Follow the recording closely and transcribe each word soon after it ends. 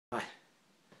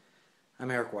I'm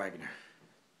Eric Wagner.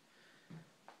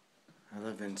 I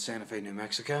live in Santa Fe, New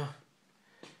Mexico,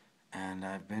 and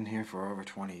I've been here for over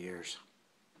 20 years.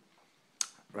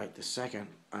 Right this second,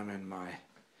 I'm in my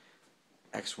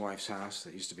ex-wife's house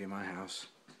that used to be my house.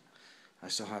 I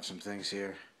still have some things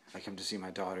here. I come to see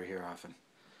my daughter here often.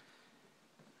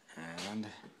 And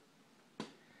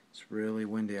it's really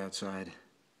windy outside.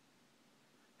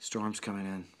 Storm's coming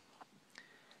in.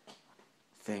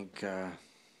 Think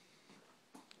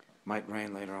might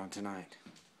rain later on tonight.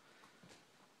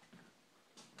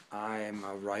 I'm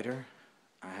a writer.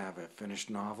 I have a finished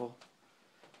novel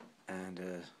and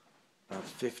about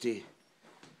 50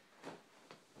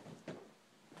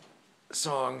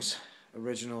 songs,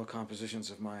 original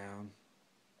compositions of my own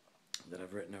that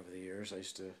I've written over the years. I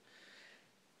used to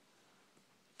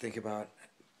think about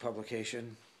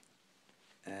publication,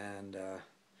 and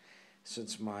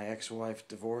since my ex-wife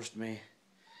divorced me,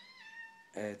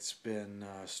 it's been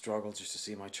a struggle just to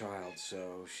see my child.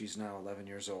 So she's now 11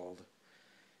 years old,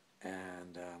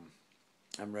 and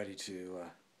I'm ready to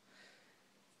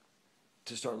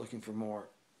start looking for more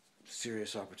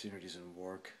serious opportunities in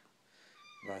work.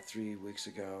 About 3 weeks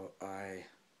ago, I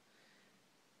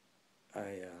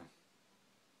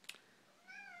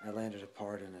landed a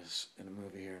part in a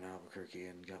movie here in Albuquerque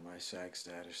and got my SAG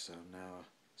status, so I'm now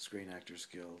Screen Actors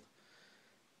Guild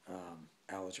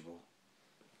eligible.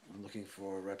 I'm looking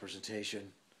for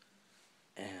representation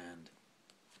and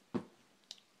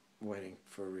waiting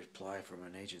for a reply from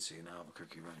an agency in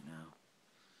Albuquerque right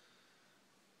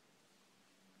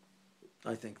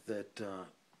now. I think that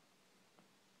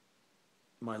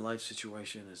my life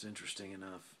situation is interesting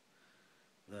enough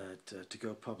that to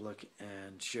go public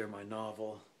and share my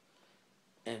novel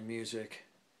and music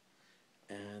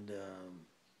and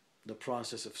the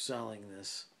process of selling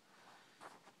this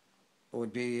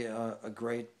would be a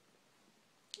great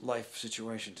life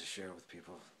situation to share with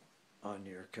people on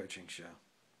your coaching show.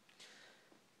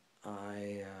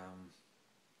 I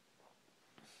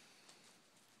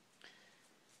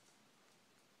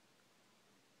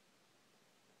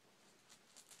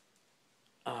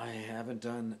haven't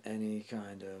done any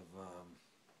kind of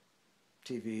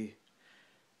TV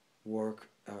work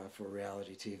for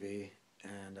reality TV,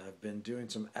 and I've been doing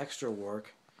some extra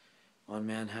work on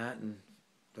Manhattan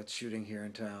that's shooting here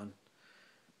in town,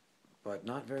 but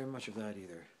not very much of that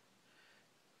either.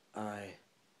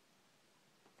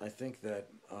 I think that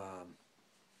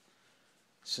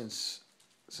since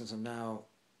I'm now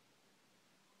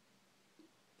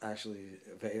actually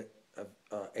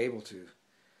able to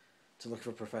look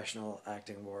for professional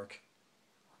acting work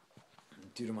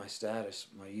due to my status,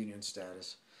 my union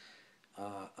status,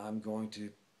 I'm going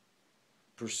to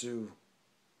pursue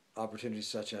opportunities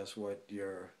such as what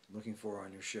you're looking for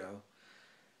on your show.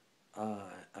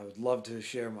 I would love to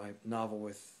share my novel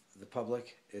with the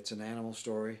public. It's an animal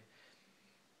story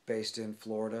based in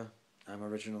Florida. I'm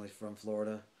originally from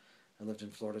Florida. I lived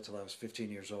in Florida till I was 15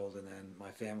 years old, and then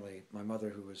my family, my mother,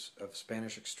 who was of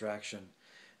Spanish extraction,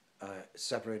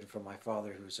 separated from my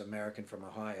father, who's American from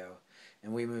Ohio,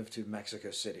 and we moved to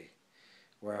Mexico City,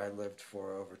 where I lived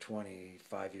for over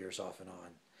 25 years off and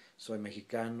on. Soy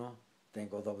mexicano,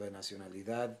 tengo doble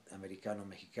nacionalidad,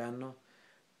 americano-mexicano.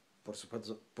 Por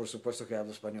supuesto que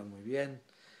hablo español muy bien.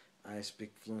 I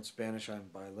speak fluent Spanish. I'm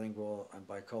bilingual. I'm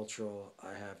bicultural.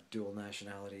 I have dual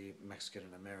nationality, Mexican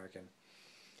and American.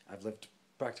 I've lived,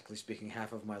 practically speaking,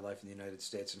 half of my life in the United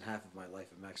States and half of my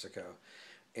life in Mexico.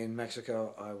 In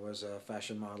Mexico, I was a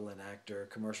fashion model and actor,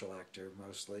 commercial actor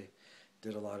mostly.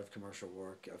 Did a lot of commercial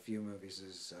work, a few movies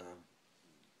as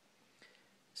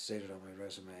stated on my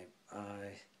resume.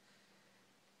 I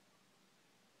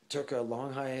took a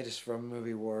long hiatus from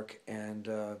movie work and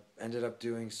ended up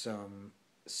doing some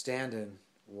stand-in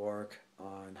work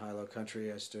on High Low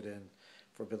Country. I stood in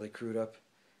for Billy Crudup,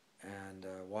 and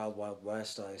Wild Wild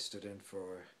West I stood in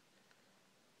for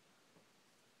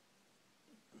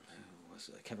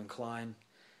Kevin Kline,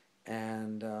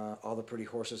 and All the Pretty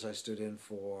Horses I stood in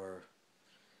for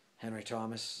Henry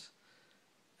Thomas,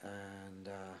 and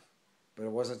but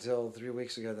it wasn't until 3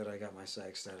 weeks ago that I got my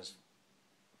SAG status.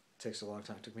 It takes a long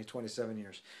time. It took me 27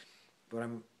 years, but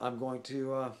I'm going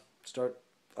to start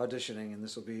auditioning, and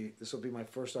this will be my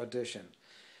first audition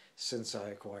since I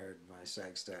acquired my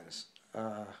SAG status.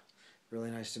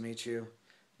 Really nice to meet you.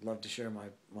 Love to share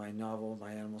my novel,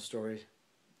 my animal story.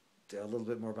 A little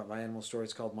bit more about my animal story.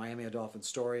 It's called Miami, a Dolphin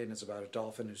Story, and it's about a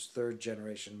dolphin who's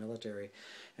third-generation military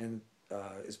and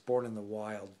is born in the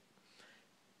wild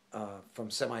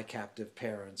from semi-captive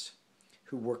parents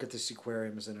who work at this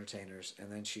aquarium as entertainers,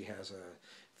 and then she has a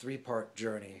 3-part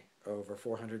journey over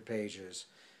 400 pages,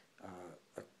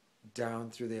 down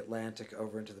through the Atlantic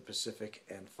over into the Pacific,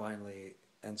 and finally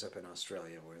ends up in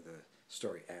Australia where the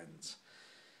story ends.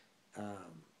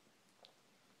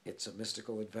 It's a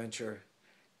mystical adventure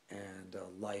and a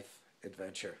life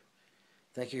adventure.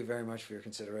 Thank you very much for your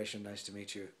consideration. Nice to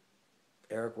meet you.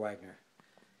 Eric Wagner.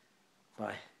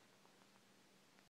 Bye.